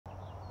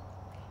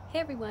Hey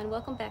everyone,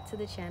 welcome back to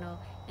the channel.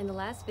 In the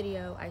last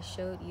video, I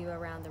showed you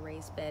around the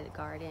raised bed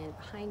garden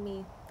behind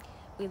me.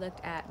 We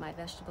looked at my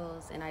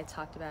vegetables and I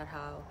talked about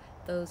how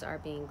those are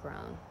being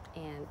grown.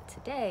 And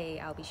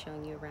today I'll be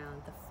showing you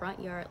around the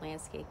front yard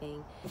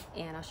landscaping,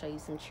 and I'll show you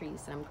some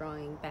trees that I'm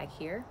growing back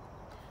here.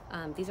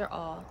 These are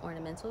all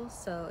ornamentals,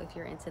 so if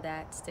you're into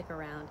that, stick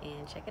around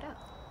and check it out.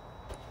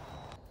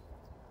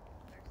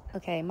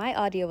 Okay, my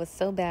audio was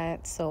so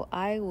bad, so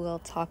I will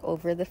talk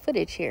over the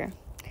footage here.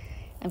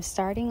 I'm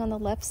starting on the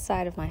left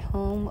side of my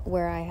home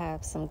where I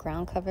have some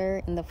ground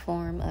cover in the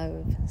form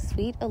of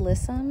sweet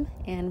alyssum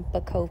and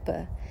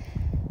bacopa.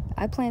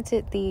 I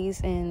planted these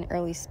in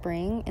early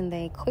spring and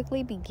they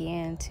quickly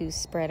began to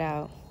spread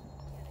out.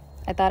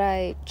 I thought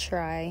I'd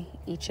try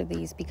each of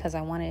these because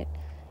I wanted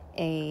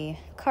a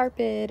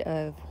carpet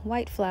of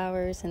white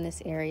flowers in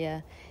this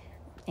area,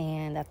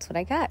 and that's what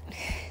I got.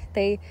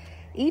 They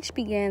each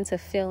began to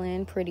fill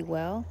in pretty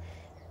well,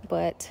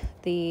 but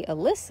the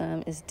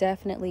alyssum is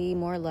definitely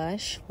more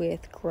lush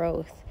with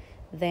growth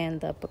than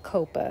the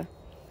bacopa.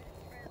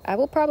 I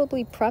will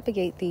probably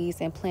propagate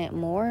these and plant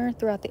more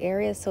throughout the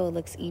area so it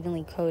looks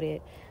evenly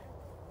coated.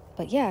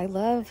 But yeah, I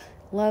love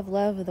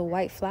the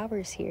white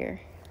flowers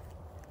here.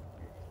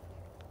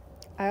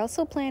 I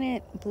also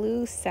planted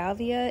blue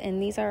salvia,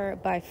 and these are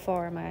by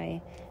far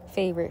my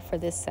favorite for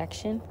this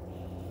section.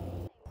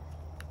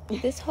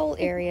 This whole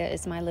area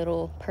is my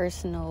little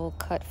personal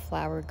cut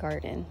flower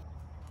garden.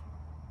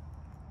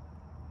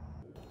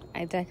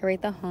 I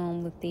decorate the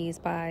home with these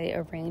by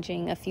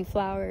arranging a few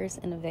flowers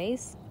in a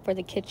vase for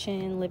the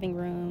kitchen, living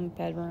room,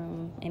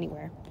 bedroom,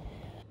 anywhere.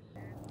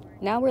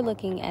 Now we're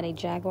looking at a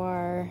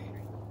Jaguar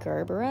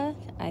gerbera.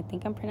 I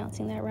think I'm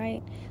pronouncing that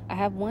right. I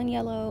have one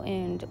yellow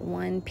and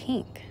one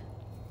pink.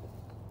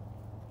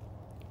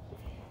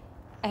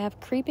 I have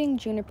creeping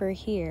juniper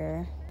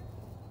here.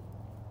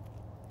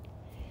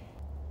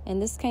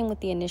 And this came with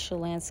the initial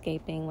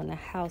landscaping when the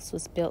house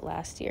was built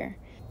last year.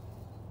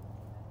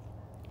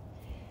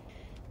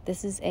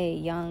 This is a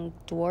young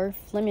dwarf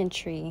lemon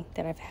tree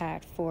that I've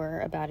had for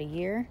about a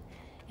year,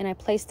 and I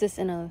placed this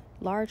in a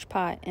large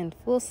pot in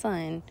full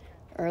sun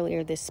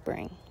earlier this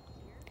spring.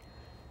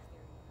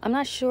 I'm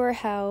not sure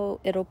how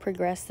it'll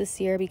progress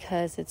this year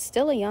because it's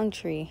still a young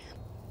tree,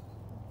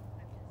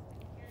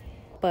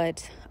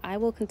 but I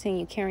will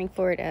continue caring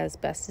for it as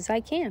best as I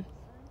can.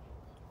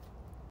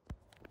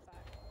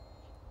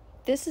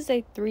 This is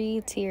a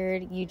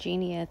 3-tiered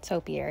Eugenia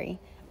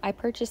topiary. I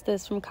purchased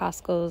this from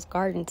Costco's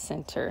garden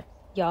center.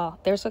 Y'all,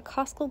 there's a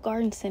Costco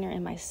garden center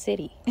in my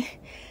city.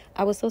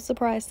 I was so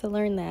surprised to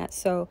learn that,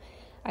 so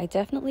I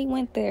definitely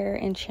went there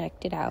and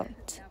checked it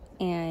out.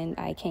 And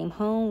I came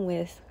home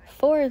with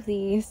 4 of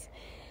these,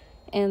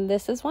 and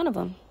this is one of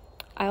them.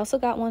 I also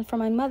got one for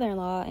my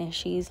mother-in-law, and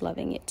she's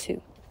loving it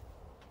too.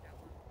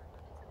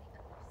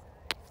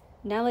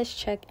 Now let's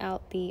check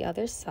out the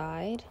other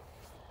side.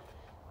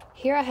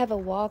 Here I have a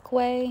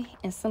walkway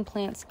and some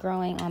plants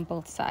growing on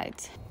both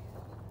sides.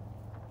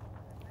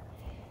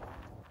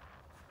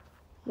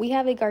 We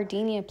have a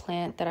gardenia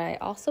plant that I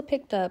also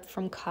picked up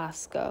from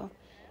Costco.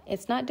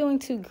 It's not doing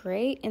too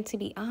great, and to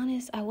be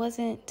honest, I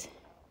wasn't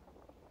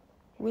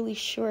really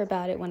sure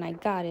about it when I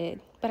got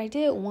it, but I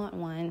did want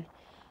one.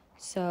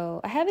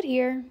 So I have it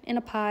here in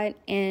a pot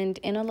and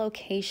in a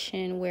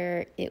location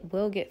where it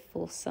will get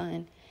full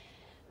sun.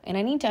 And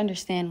I need to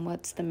understand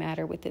what's the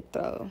matter with it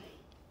though.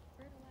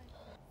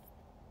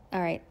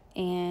 All right,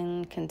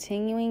 and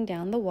continuing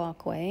down the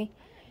walkway,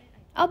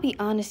 I'll be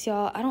honest,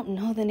 y'all, I don't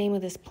know the name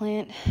of this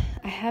plant.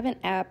 I have an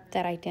app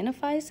that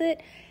identifies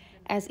it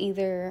as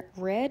either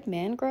red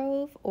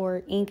mangrove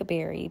or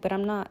inkberry, but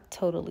I'm not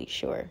totally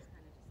sure.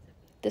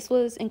 This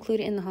was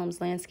included in the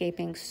home's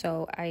landscaping,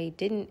 so I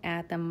didn't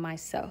add them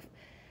myself.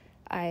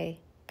 I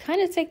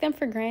kind of take them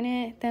for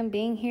granted, them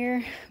being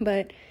here,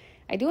 but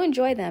I do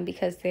enjoy them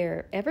because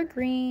they're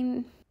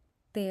evergreen,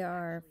 they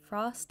are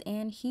frost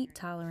and heat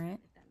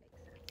tolerant,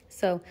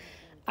 so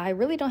I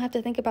really don't have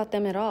to think about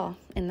them at all,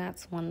 and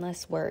that's one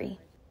less worry.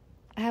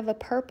 I have a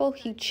purple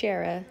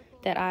heuchera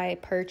that I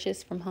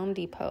purchased from Home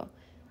Depot.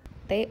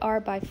 They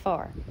are by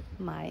far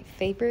my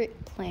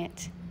favorite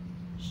plant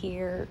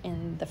here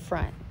in the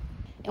front.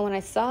 And when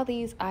I saw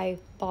these, I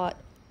bought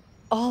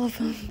all of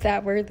them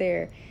that were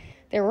there.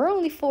 There were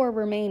only 4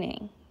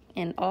 remaining,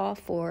 and all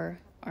 4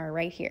 are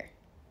right here.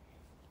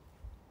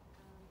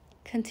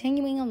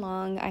 Continuing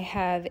along, I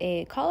have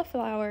a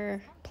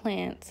cauliflower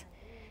plant,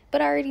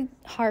 but I already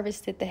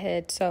harvested the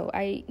head, so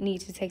I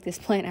need to take this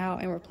plant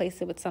out and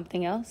replace it with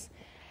something else.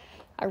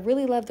 I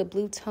really love the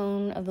blue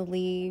tone of the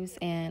leaves,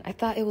 and I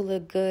thought it would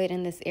look good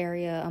in this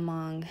area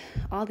among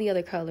all the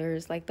other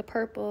colors, like the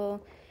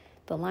purple,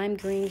 the lime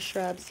green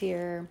shrubs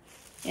here,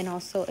 and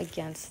also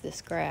against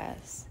this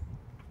grass.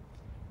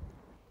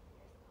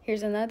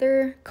 Here's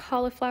another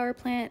cauliflower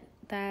plant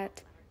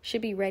that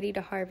should be ready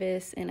to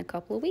harvest in a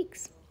couple of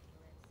weeks.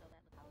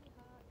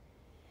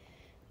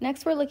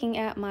 Next, we're looking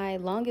at my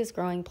longest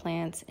growing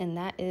plant, and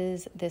that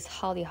is this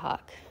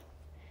hollyhock.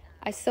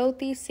 I sowed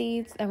these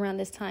seeds around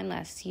this time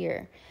last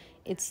year.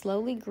 It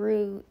slowly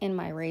grew in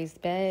my raised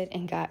bed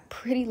and got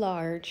pretty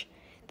large.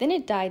 Then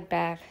it died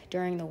back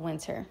during the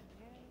winter.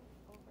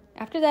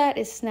 After that,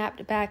 it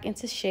snapped back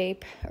into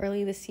shape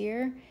early this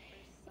year,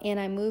 and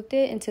I moved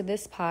it into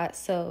this pot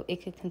so it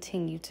could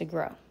continue to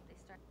grow.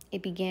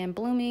 It began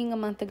blooming a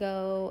month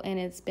ago, and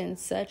it's been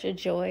such a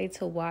joy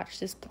to watch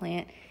this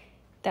plant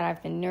that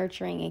I've been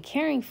nurturing and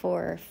caring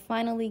for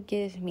finally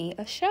give me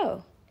a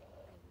show.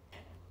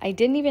 I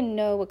didn't even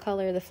know what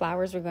color the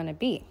flowers were going to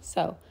be.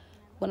 So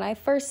when I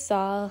first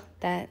saw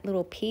that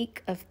little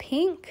peak of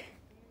pink,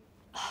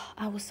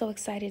 I was so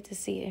excited to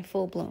see it in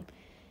full bloom.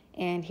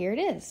 And here it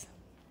is.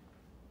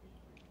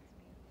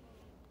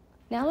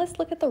 Now let's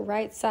look at the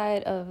right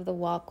side of the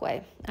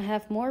walkway. I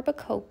have more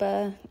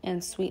bacopa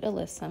and sweet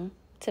alyssum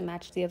to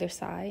match the other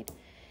side.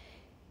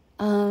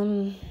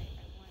 And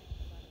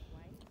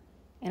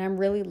I'm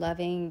really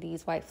loving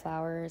these white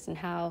flowers and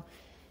how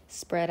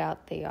spread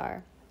out they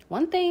are.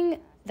 One thing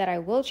that I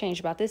will change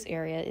about this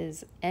area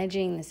is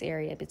edging this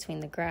area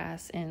between the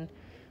grass and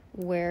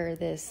where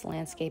this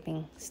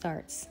landscaping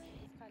starts.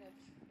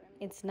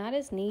 It's not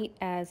as neat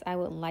as I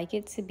would like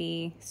it to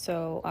be,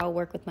 so I'll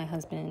work with my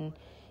husband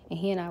and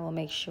he and I will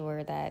make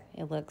sure that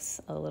it looks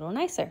a little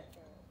nicer.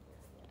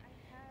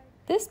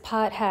 This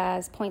pot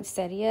has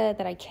poinsettia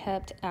that I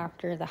kept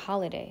after the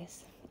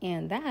holidays,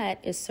 and that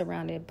is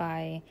surrounded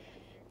by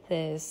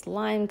this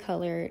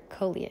lime-colored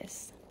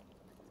coleus.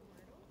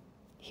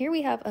 Here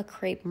we have a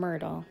crepe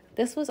myrtle.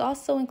 This was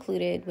also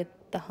included with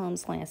the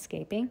home's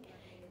landscaping,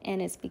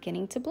 and it's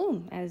beginning to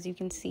bloom, as you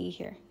can see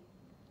here.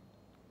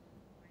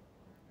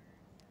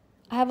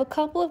 I have a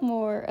couple of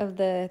more of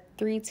the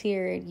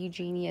 3-tiered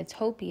Eugenia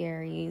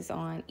topiaries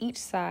on each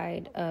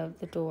side of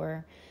the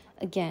door.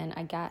 Again,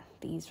 I got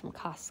these from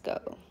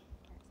Costco.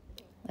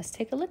 Let's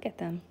take a look at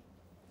them.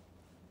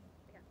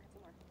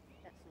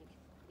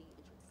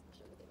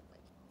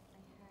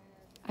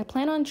 I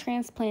plan on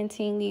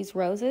transplanting these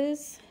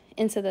roses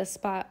into the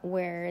spot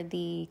where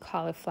the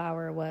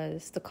cauliflower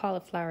was, the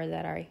cauliflower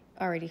that I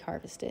already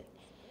harvested.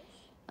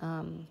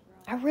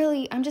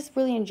 I'm just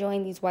really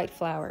enjoying these white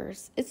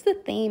flowers. It's the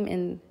theme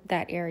in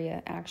that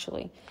area,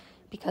 actually,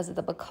 because of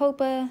the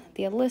bacopa,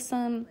 the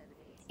alyssum,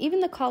 even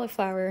the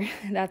cauliflower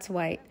that's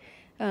white.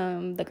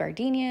 The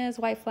gardenias,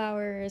 white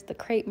flowers, the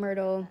crepe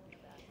myrtle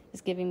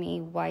is giving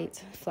me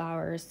white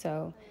flowers.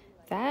 So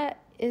that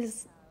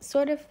is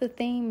sort of the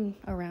theme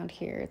around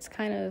here. It's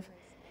kind of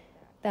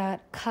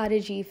that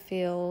cottagey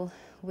feel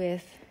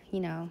with,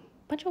 a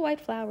bunch of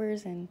white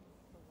flowers and,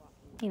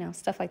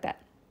 stuff like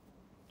that.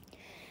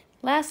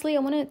 Lastly, I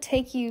want to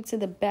take you to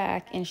the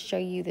back and show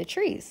you the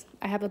trees.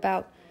 I have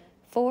about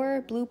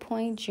 4 Blue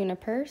Point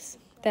junipers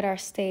that are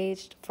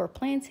staged for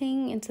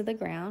planting into the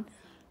ground.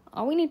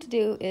 All we need to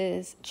do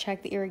is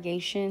check the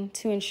irrigation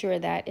to ensure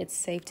that it's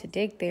safe to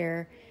dig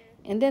there,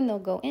 and then they'll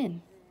go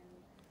in.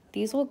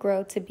 These will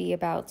grow to be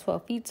about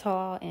 12 feet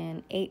tall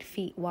and 8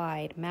 feet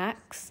wide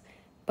max,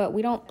 but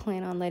we don't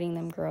plan on letting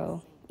them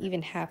grow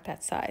even half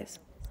that size.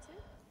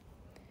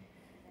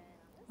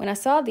 When I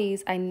saw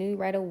these, I knew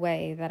right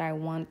away that I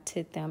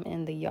wanted them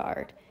in the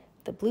yard.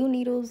 The blue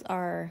needles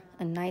are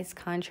a nice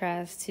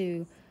contrast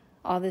to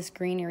all this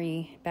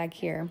greenery back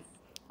here.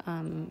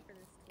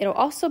 It'll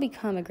also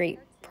become a great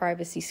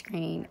privacy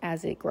screen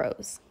as it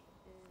grows.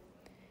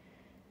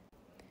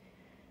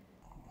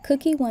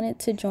 Cookie wanted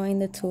to join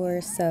the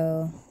tour,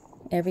 so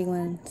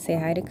everyone say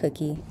hi to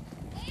Cookie.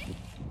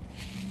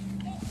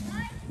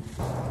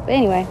 But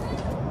anyway,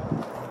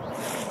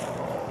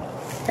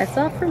 that's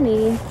all for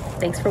me.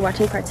 Thanks for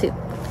watching part 2.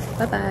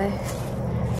 Bye-bye.